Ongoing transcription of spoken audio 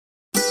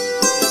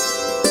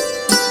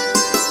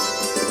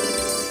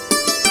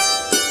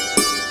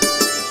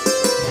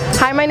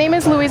My name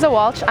is Louisa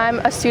Walch. I'm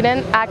a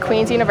student at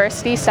Queen's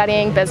University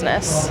studying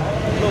business.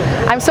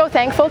 I'm so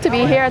thankful to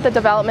be here at the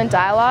Development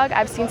Dialogue.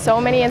 I've seen so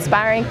many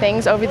inspiring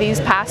things over these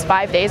past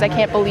 5 days. I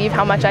can't believe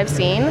how much I've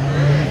seen.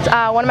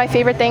 One of my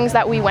favorite things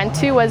that we went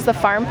to was the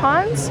farm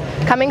ponds.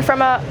 Coming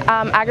from an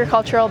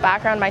agricultural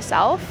background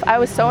myself, I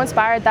was so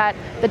inspired that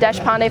the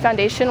Deshpande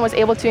Foundation was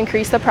able to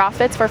increase the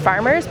profits for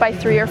farmers by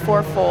 3-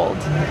 or 4-fold.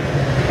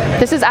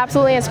 This is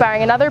absolutely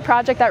inspiring. Another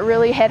project that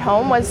really hit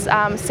home was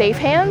Safe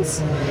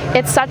Hands.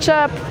 It's such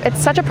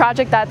a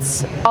project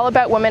that's all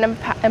about women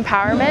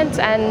empowerment,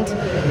 and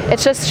it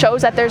just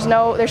shows that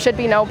there should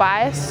be no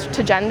bias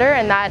to gender,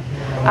 and that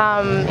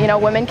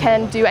women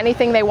can do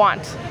anything they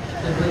want,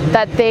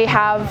 that they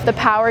have the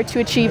power to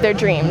achieve their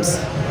dreams.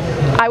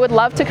 I would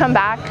love to come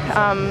back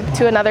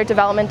to another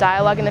development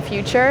dialogue in the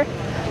future.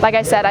 Like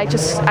I said,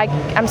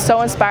 I'm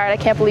so inspired. I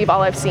can't believe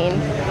all I've seen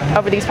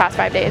over these past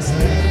 5 days.